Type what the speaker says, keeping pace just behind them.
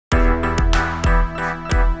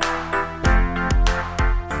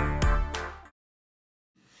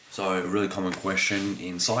So a really common question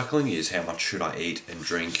in cycling is how much should I eat and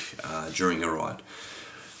drink during a ride?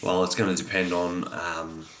 Well, it's going to depend on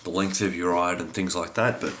the length of your ride and things like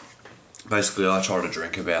that, but basically I try to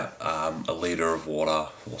drink about a litre of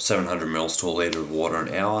water, or 700 mils to a litre of water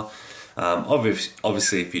an hour.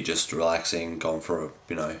 Obviously if you're just relaxing, going for a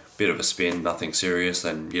bit of a spin, nothing serious,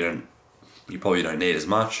 then you probably don't need as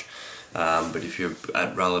much. But if you're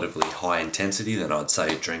at relatively high intensity, then I'd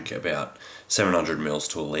say drink about 700 mils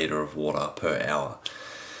to a litre of water per hour.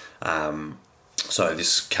 So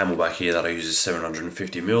this CamelBak here that I use is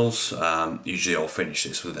 750 mils. Usually I'll finish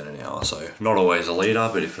this within an hour, so not always a litre,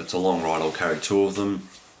 but if it's a long ride I'll carry 2 of them.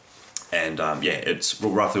 And yeah, it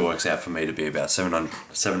roughly works out for me to be about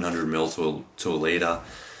 700 mils to a litre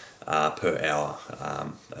per hour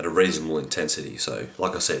at a reasonable intensity. So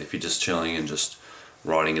like I said, if you're just chilling and just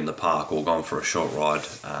riding in the park or going for a short ride,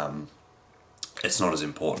 it's not as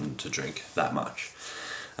important to drink that much.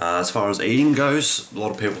 As far as eating goes, a lot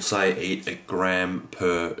of people say eat 1 gram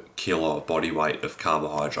per kilo of body weight of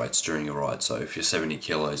carbohydrates during a ride. So if you're 70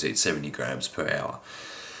 kilos, eat 70 grams per hour.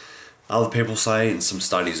 Other people say, and some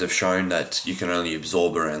studies have shown, that you can only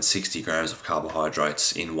absorb around 60 grams of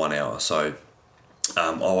carbohydrates in 1 hour. So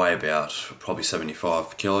I weigh about probably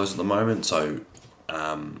 75 kilos at the moment. So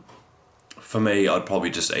for me, I'd probably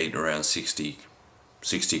just eat around 60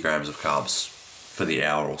 grams of carbs for the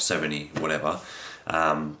hour, or 70, whatever.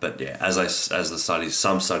 But yeah,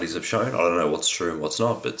 some studies have shown, I don't know what's true and what's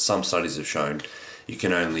not, but some studies have shown you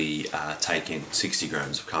can only take in 60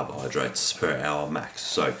 grams of carbohydrates per hour max.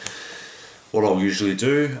 So what I'll usually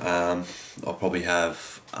do, I'll probably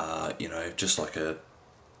have, just like a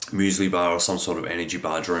muesli bar or some sort of energy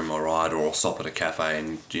bar during my ride, or I'll stop at a cafe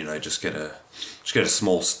and just get a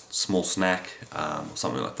small snack or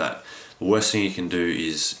something like that. The worst thing you can do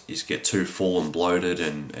is get too full and bloated,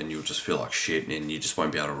 and you'll just feel like shit and you just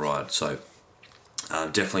won't be able to ride. So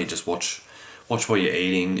definitely just watch what you're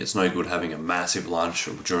eating. It's no good having a massive lunch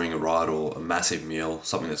during a ride or a massive meal,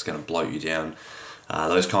 something that's going to bloat you down.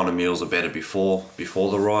 Those kind of meals are better before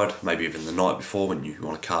the ride, maybe even the night before when you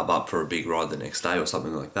want to carb up for a big ride the next day or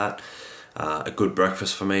something like that. A good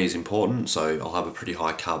breakfast for me is important, so I'll have a pretty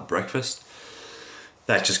high carb breakfast.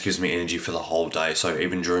 That just gives me energy for the whole day. So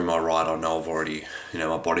even during my ride, I know I've already,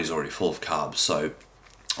 my body's already full of carbs. So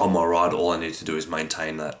on my ride, all I need to do is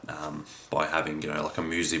maintain that by having, like a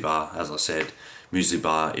muesli bar, as I said, muesli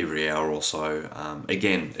bar every hour or so.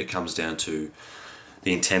 Again, it comes down to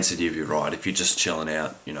the intensity of your ride. If you're just chilling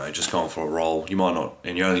out, just going for a roll, you might not,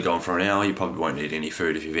 and you're only going for an hour, you probably won't need any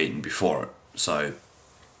food if you've eaten before it. So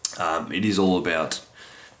it is all about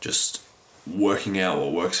just working out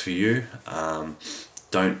what works for you.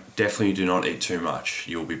 Definitely do not eat too much.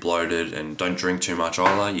 You'll be bloated, and don't drink too much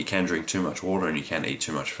either. You can drink too much water and you can eat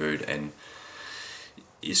too much food, and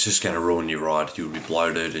it's just going to ruin your ride. You'll be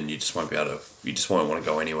bloated and you just won't want to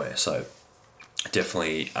go anywhere. So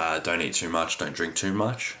definitely don't eat too much, don't drink too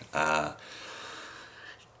much. The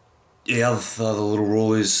other little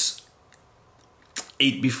rule is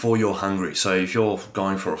eat before you're hungry. So if you're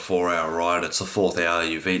going for a 4-hour ride, it's the 4th hour,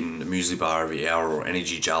 you've eaten a muesli bar every hour or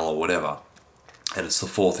energy gel or whatever, and it's the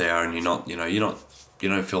 4th hour and you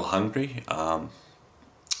don't feel hungry,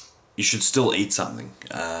 you should still eat something.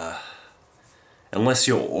 Unless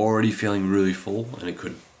you're already feeling really full and it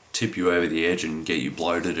could tip you over the edge and get you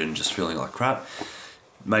bloated and just feeling like crap,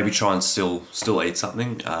 maybe try and still eat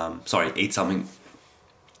something. Eat something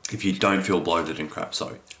if you don't feel bloated and crap.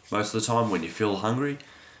 Most of the time when you feel hungry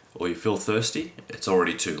or you feel thirsty, it's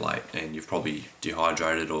already too late and you've probably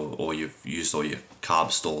dehydrated or you've used all your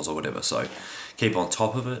carb stores or whatever. So keep on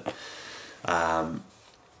top of it.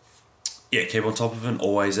 Keep on top of it,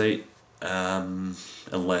 always eat.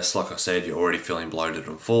 Unless, like I said, you're already feeling bloated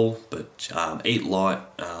and full, but eat light.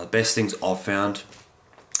 The best things I've found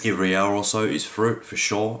every hour or so is fruit, for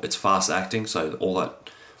sure. It's fast acting, so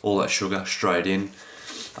all that sugar straight in.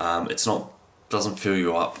 Doesn't fill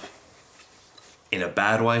you up in a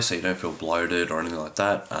bad way, so you don't feel bloated or anything like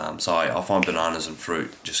that. So I find bananas and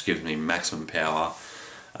fruit just gives me maximum power,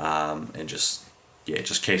 and just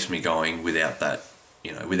keeps me going without that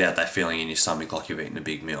feeling in your stomach like you've eaten a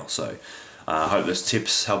big meal. So I hope those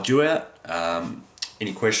tips helped you out.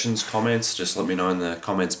 Any questions, comments, just let me know in the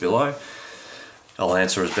comments below. I'll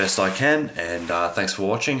answer as best I can, and thanks for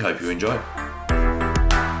watching. Hope you enjoy.